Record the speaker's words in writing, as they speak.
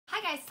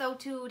Hi guys, so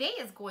today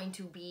is going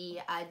to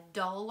be a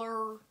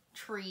Dollar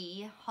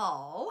Tree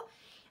haul.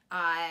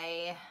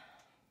 I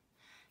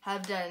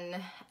have done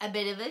a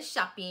bit of a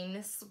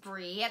shopping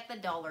spree at the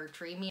Dollar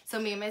Tree. Me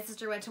and my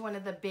sister went to one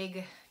of the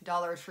big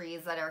Dollar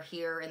Trees that are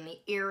here in the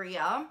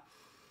area, a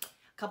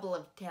couple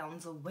of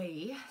towns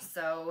away.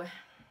 So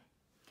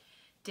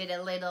did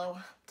a little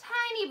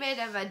tiny bit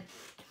of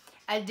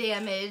a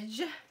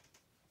damage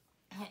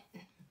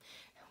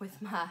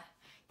with my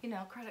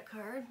credit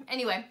card.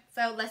 Anyway,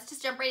 so let's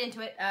just jump right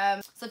into it.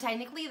 So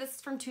technically this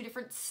is from two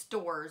different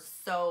stores.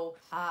 So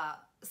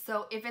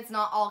if it's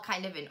not all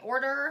kind of in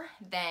order,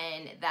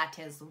 then that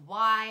is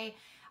why.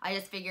 I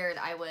just figured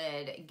I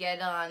would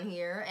get on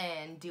here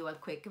and do a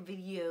quick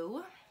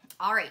video.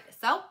 All right,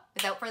 so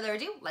without further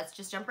ado, let's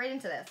just jump right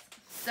into this.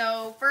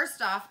 So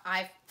first off,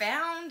 I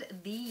found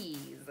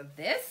these.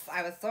 This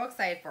I was so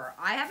excited for.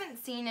 I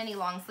haven't seen any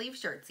long sleeve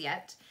shirts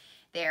yet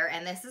there,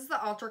 and this is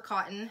the Ultra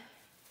Cotton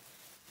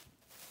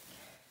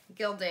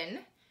Gildan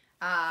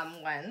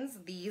ones.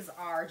 These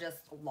are just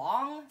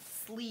long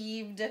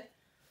sleeved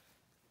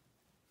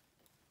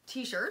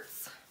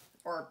t-shirts,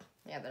 or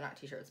yeah, they're not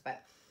t-shirts,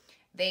 but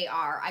they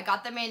are. I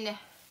got them in,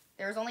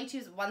 there was only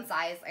one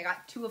size. I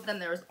got two of them.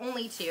 There was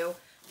only two,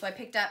 so I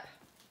picked up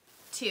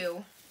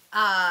two.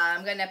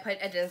 I'm gonna put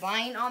a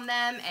design on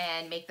them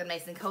and make them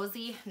nice and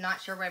cozy.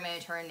 Not sure what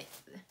I'm gonna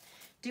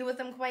do with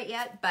them quite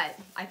yet, but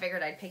I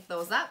figured I'd pick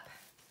those up.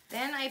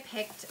 Then I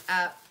picked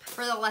up,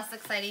 for the less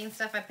exciting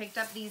stuff, I picked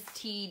up these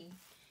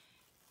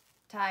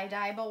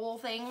tie-dye bowl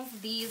things.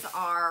 These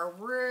are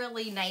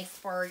really nice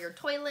for your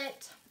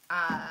toilet.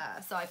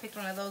 So I picked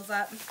one of those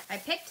up. I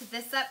picked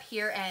this up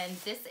here, and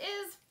this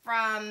is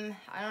from,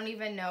 I don't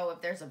even know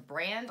if there's a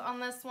brand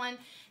on this one.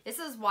 This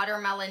is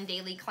Watermelon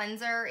Daily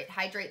Cleanser. It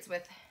hydrates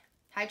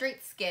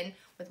skin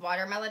with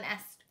watermelon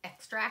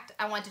extract.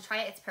 I want to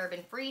try it. It's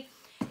paraben free.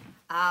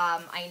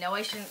 I know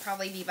I shouldn't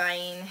probably be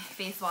buying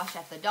face wash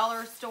at the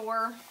dollar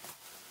store.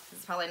 This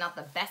is probably not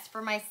the best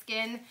for my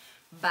skin,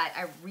 but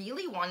I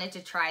really wanted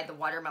to try the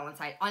watermelon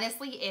side.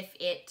 Honestly, if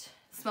it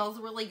smells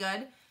really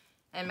good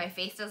and my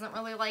face doesn't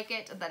really like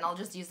it, then I'll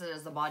just use it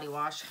as a body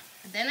wash.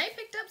 Then I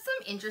picked up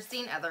some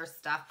interesting other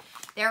stuff.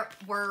 There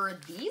were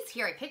these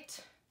here. I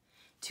picked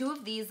two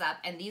of these up,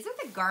 and these are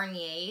the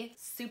Garnier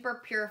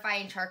Super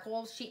Purifying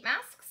Charcoal Sheet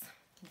Masks.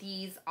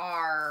 These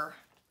are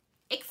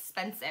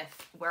expensive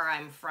where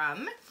I'm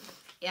from.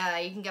 Yeah,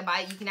 you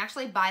can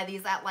actually buy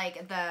these at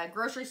like the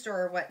grocery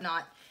store or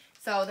whatnot.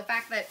 So the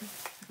fact that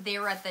they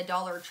were at the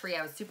Dollar Tree,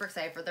 I was super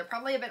excited for. They're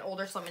probably a bit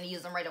older, so I'm going to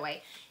use them right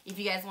away. If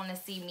you guys want to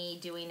see me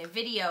doing a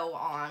video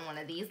on one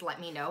of these, let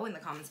me know in the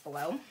comments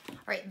below. All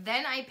right,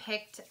 then I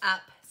picked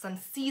up some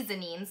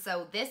seasoning.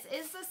 So this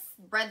is this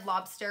Red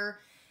Lobster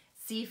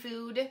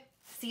seafood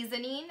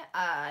seasoning.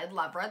 I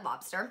love Red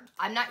Lobster.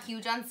 I'm not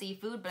huge on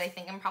seafood, but I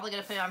think I'm probably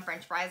going to put it on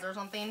French fries or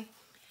something.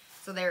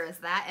 So there is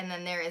that. And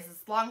then there is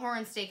this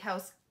Longhorn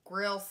Steakhouse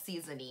Grill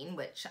seasoning,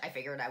 which I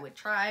figured I would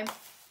try.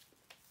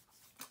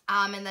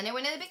 And then it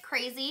went a bit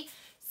crazy.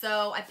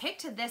 So I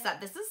picked this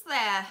up. This is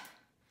the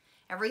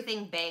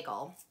Everything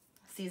Bagel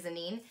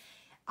seasoning.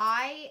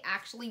 I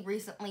actually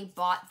recently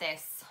bought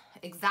this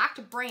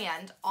exact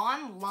brand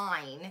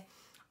online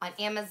on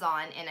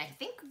Amazon. And I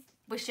think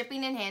with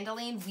shipping and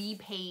handling, we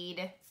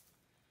paid,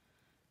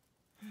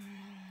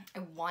 I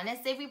want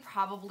to say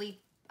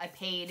I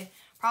paid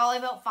probably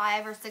about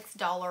 $5 or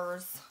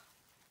 $6.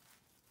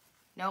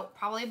 No,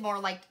 probably more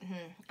like,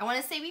 I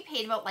want to say we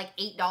paid about like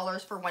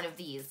 $8 for one of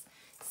these.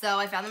 So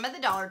I found them at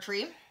the Dollar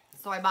Tree.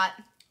 So I bought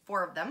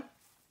 4 of them.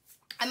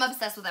 I'm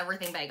obsessed with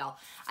Everything Bagel.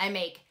 I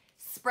make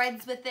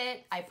spreads with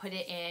it. I put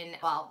it in,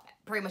 well,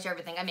 pretty much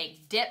everything. I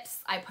make dips.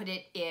 I put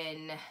it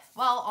in,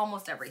 well,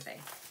 almost everything.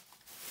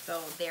 So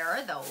there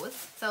are those.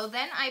 So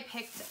then I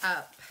picked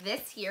up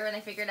this here, and I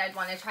figured I'd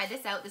want to try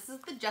this out. This is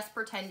the Just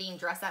Pretending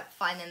Dress Up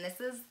Fun, and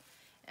this is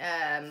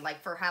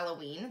like for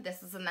Halloween.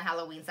 This is in the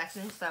Halloween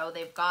section. So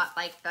they've got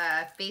like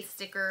the face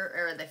sticker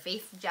or the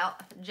face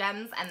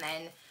gems, and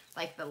then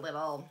like the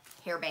little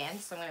hairband.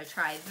 So I'm going to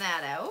try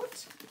that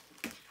out.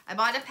 I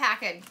bought a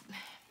pack of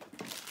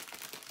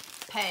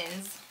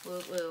pens.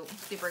 Woo woo.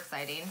 Super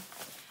exciting.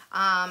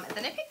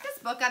 Then I picked this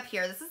book up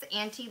here. This is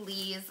Auntie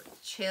Lee's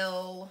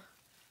Chilled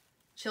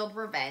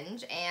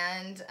Revenge.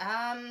 And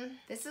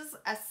this is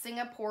a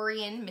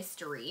Singaporean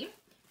mystery.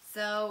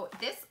 So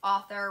this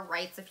author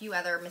writes a few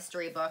other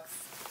mystery books.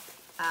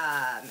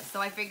 So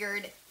I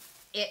figured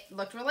it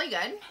looked really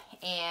good.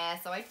 And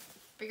so I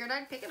figured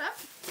I'd pick it up.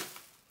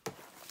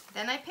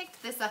 Then I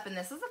picked this up, and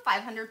this is a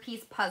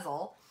 500-piece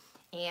puzzle,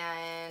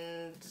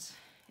 and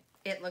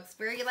it looks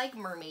very like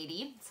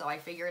mermaidy, so I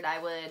figured I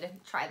would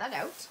try that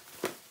out.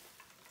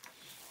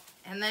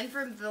 And then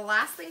from the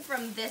last thing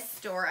from this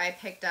store I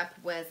picked up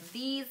was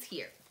these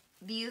here.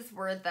 These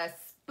were the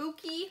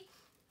spooky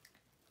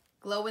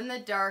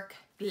glow-in-the-dark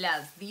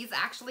gloves. These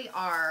actually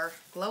are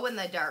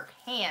glow-in-the-dark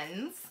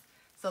hands,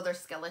 so they're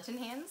skeleton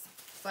hands,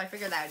 so I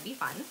figured that would be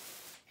fun.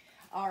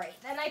 All right,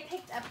 then I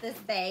picked up this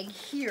bag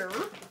here.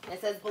 It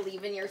says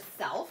Believe in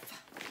Yourself.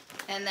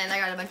 And then I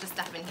got a bunch of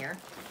stuff in here.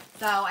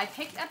 So I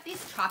picked up these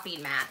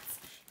chopping mats.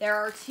 There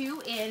are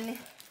 2 in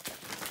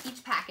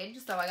each package,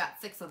 so I got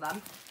 6 of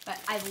them. But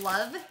I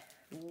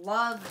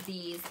love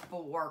these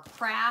for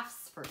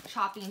crafts, for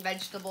chopping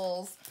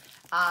vegetables.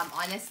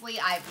 Honestly,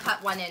 I've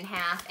cut one in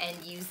half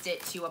and used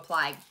it to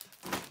apply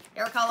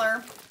hair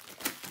color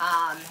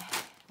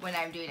when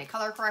I'm doing a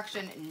color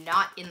correction,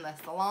 not in the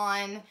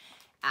salon,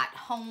 at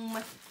home,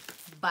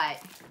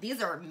 but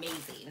these are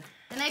amazing.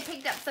 Then I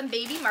picked up some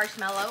baby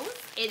marshmallows.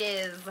 It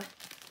is,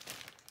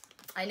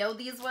 I know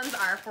these ones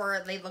are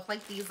for, they look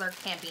like these are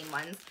camping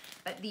ones,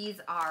 but these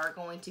are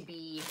going to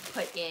be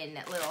put in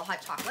little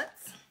hot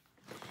chocolates.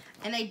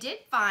 And I did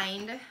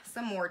find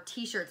some more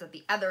t-shirts at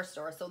the other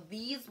store. So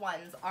these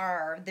ones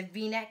are the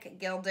V-neck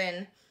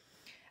Gildan.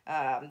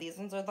 These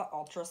ones are the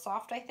Ultra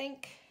Soft, I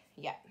think.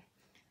 Yeah.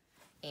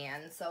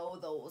 And so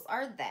those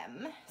are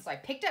them. So I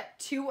picked up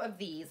 2 of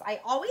these. I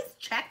always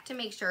check to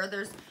make sure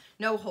there's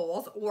no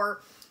holes,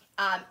 or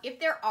if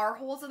there are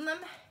holes in them,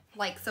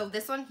 like, so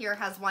this one here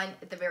has one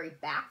at the very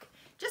back,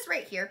 just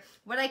right here.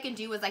 What I can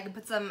do is I can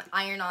put some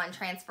iron-on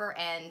transfer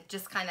and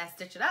just kind of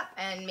stitch it up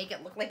and make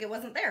it look like it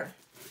wasn't there.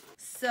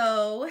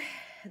 So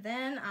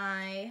then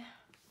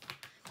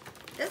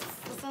this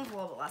one's a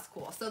little bit less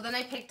cool. So then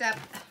I picked up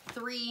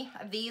 3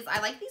 of these.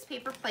 I like these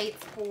paper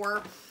plates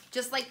for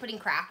just like putting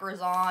crackers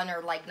on,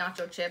 or like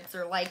nacho chips,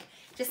 or like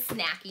just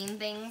snacking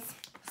things.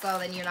 So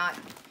then you're not,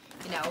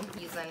 you know,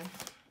 using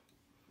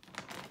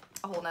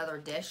a whole nother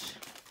dish.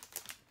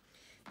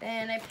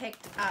 Then I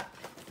picked up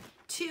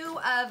 2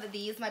 of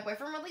these. My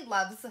boyfriend really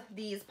loves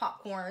these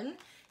popcorn.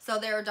 So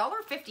they're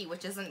 $1.50,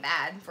 which isn't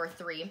bad for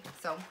 3.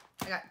 So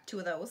I got 2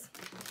 of those.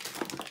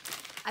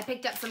 I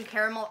picked up some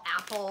caramel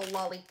apple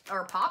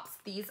pops.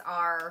 These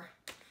are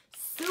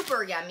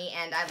super yummy,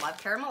 and I love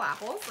caramel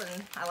apples,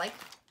 and I like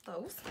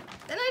those.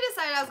 Then I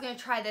decided I was going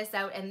to try this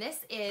out, and this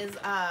is,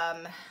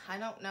 I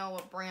don't know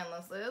what brand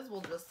this is.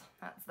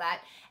 That's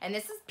that. And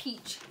this is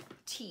peach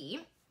tea.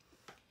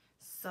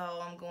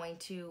 So I'm going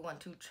to I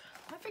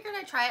figured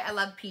I'd try it. I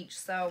love peach.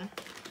 So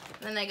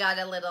then I got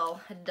a little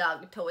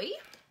dog toy.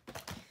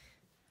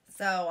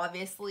 So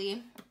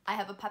obviously I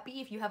have a puppy.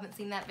 If you haven't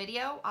seen that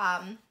video,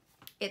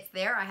 it's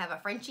there. I have a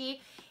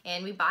Frenchie,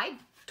 and we buy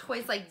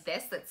toys like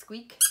this that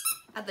squeak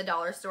at the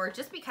dollar store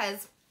just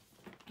because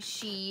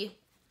she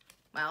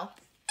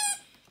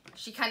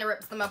kind of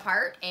rips them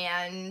apart,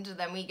 and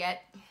then we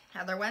get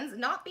other ones.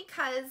 Not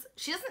because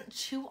she doesn't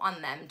chew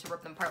on them to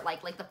rip them apart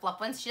like the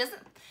fluff ones. She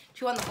doesn't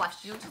chew on the fluff.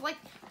 She just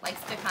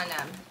likes to kind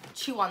of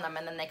chew on them,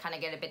 and then they kind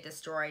of get a bit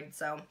destroyed.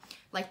 So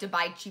like to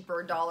buy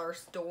cheaper dollar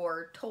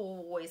store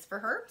toys for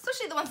her,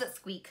 especially the ones that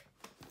squeak.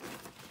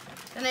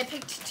 Then I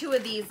picked 2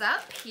 of these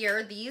up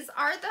here. These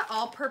are the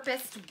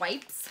all-purpose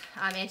wipes,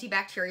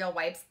 antibacterial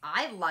wipes.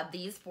 I love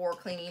these for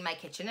cleaning my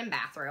kitchen and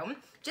bathroom.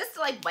 Just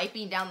like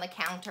wiping down the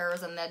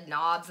counters and the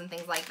knobs and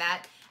things like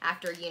that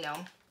after, you know,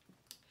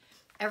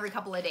 every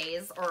couple of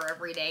days or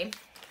every day.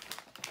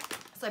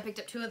 So I picked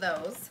up 2 of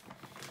those.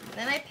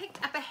 Then I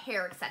picked up a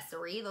hair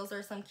accessory. Those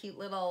are some cute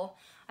little,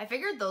 I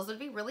figured those would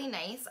be really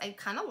nice. I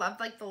kind of loved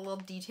like the little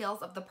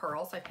details of the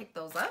pearl, so I picked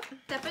those up.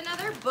 Picked up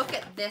another book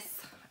at this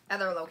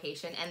other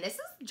location, and this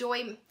is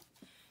Jojo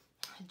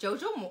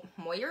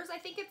Moyers, I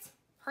think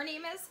her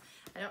name is.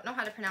 I don't know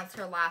how to pronounce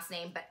her last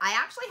name, but I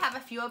actually have a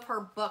few of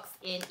her books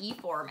in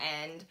e-form,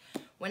 and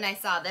when I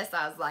saw this,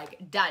 I was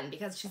like, done,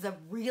 because she's a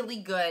really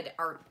good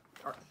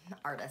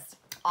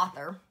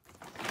author.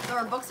 So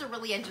her books are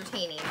really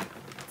entertaining.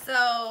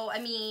 So, I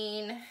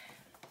mean,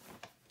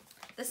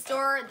 the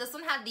store, this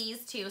one had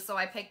these 2, so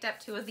I picked up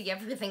 2 of the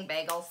everything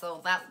bagels,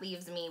 so that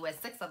leaves me with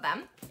 6 of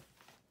them.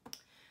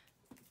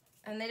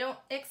 And they don't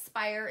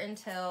expire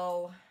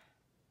until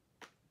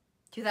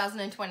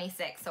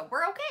 2026, so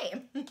we're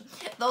okay.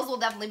 Those will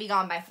definitely be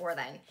gone by 4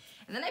 then.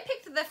 And then I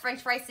picked the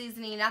French fry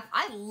seasoning up.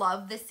 I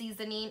love this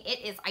seasoning.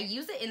 I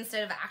use it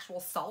instead of actual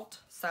salt,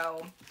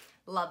 so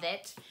love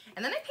it.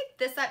 And then I picked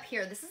this up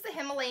here. This is the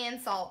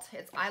Himalayan salt.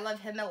 I love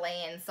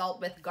Himalayan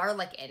salt with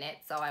garlic in it,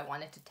 so I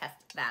wanted to test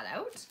that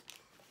out.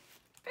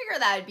 Figure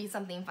that would be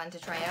something fun to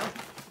try out.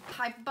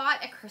 I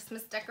bought a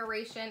Christmas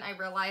decoration. I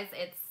realize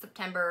it's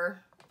September,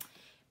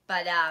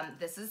 but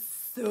this is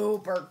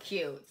super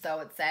cute. So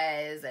it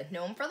says,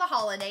 known for the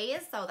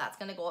holidays. So that's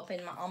going to go up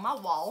on my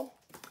wall.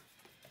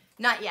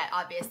 Not yet,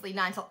 obviously.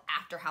 Not until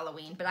after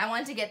Halloween. But I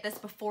wanted to get this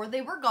before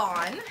they were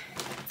gone.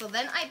 So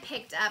then I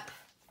picked up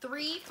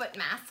 3 foot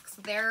masks.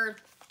 They're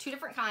 2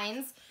 different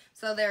kinds.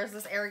 So there's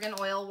this argan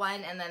oil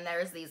one, and then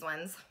there's these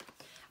ones.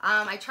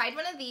 I tried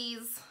one of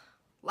these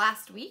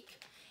last week,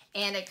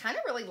 and I kind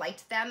of really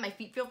liked them. My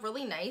feet feel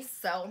really nice.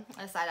 So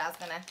I decided I was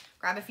going to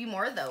grab a few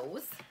more of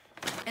those.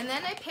 And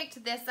then I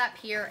picked this up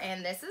here,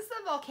 and this is the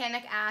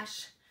Volcanic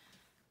Ash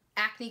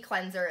Acne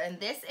Cleanser, and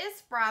this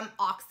is from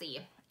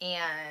Oxy.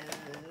 And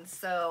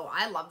so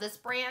I love this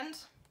brand.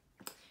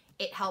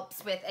 It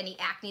helps with any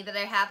acne that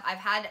I have. I've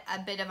had a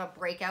bit of a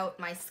breakout.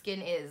 My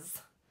skin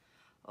is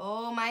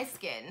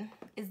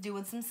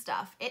doing some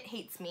stuff. It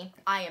hates me.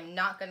 I am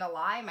not gonna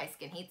lie, my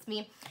skin hates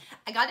me.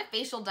 I got a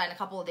facial done a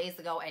couple of days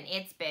ago, and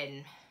it's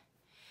been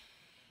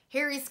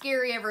hairy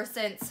scary ever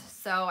since.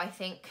 So I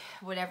think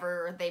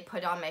whatever they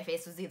put on my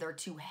face was either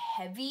too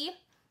heavy.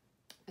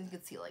 You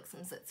can see like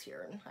some zits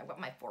here, and I've got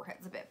my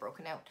forehead's a bit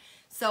broken out.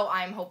 So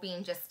I'm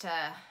hoping just to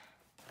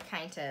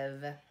kind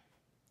of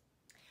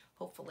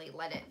hopefully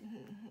let it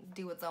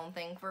do its own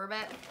thing for a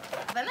bit.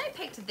 Then I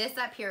picked this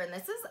up here, and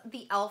this is the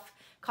e.l.f.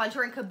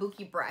 Contouring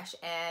Kabuki brush,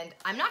 and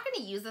I'm not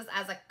going to use this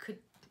as a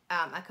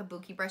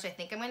kabuki brush. I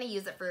think I'm going to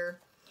use it for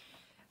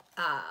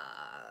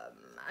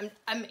I'm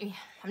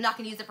not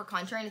going to use it for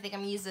contouring. I think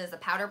I'm going to use it as a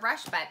powder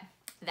brush, but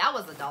that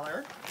was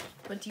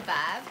 $1.25.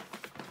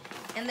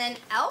 And then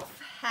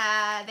e.l.f.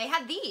 they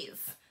had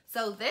these.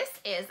 So this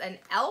is an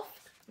e.l.f.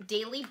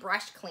 Daily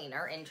Brush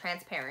Cleaner in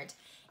transparent,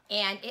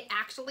 and it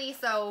actually,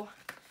 so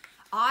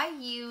I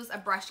use a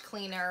brush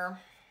cleaner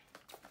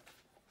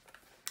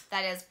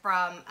that is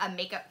from a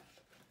makeup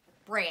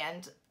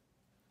brand,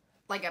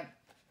 like a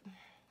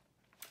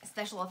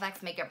special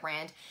effects makeup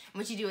brand.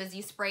 And what you do is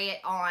you spray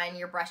it on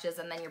your brushes,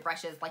 and then your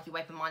brushes, like you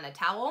wipe them on a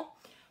towel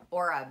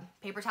or a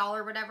paper towel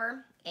or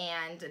whatever.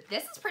 And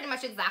this is pretty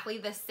much exactly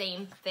the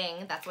same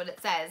thing. That's what it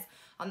says.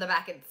 On the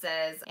back it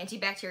says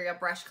antibacterial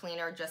brush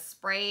cleaner. Just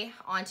spray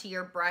onto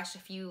your brush a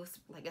few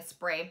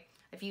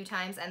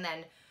times, and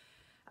then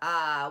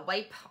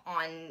wipe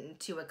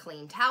onto a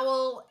clean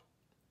towel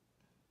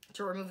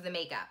to remove the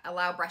makeup.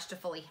 Allow brush to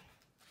fully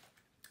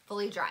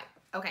dry.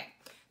 Okay,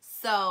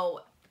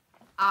 so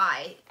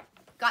I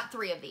got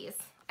 3 of these.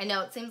 I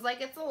know it seems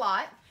like it's a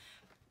lot,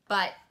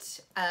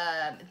 but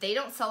they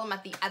don't sell them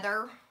at the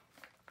other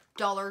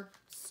dollar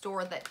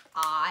store that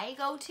I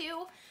go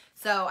to.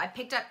 So I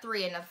picked up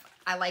 3, and if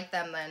I like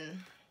them,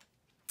 then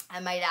I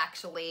might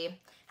actually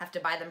have to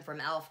buy them from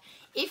e.l.f.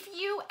 If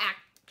you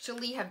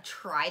actually have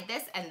tried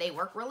this and they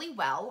work really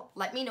well,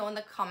 let me know in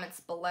the comments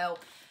below.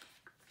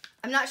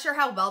 I'm not sure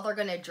how well they're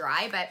gonna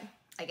dry, but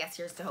I guess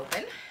here's to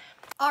hoping.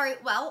 All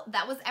right, well,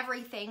 that was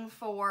everything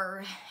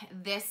for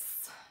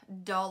this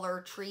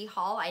Dollar Tree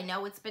haul. I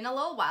know it's been a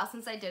little while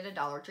since I did a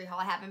Dollar Tree haul.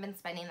 I haven't been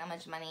spending that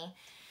much money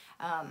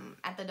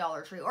at the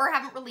Dollar Tree, or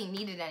haven't really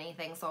needed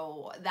anything,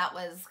 so that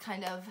was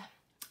kind of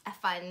a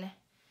fun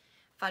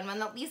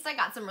one. At least I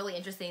got some really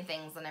interesting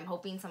things, and I'm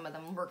hoping some of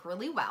them work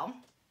really well.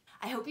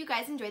 I hope you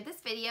guys enjoyed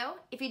this video.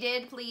 If you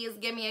did, please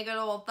give me a good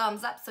old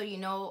thumbs up so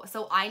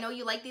I know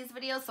you like these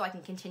videos, so I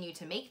can continue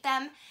to make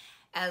them,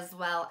 as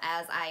well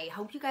as I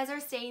hope you guys are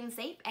staying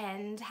safe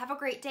and have a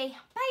great day.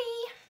 Bye!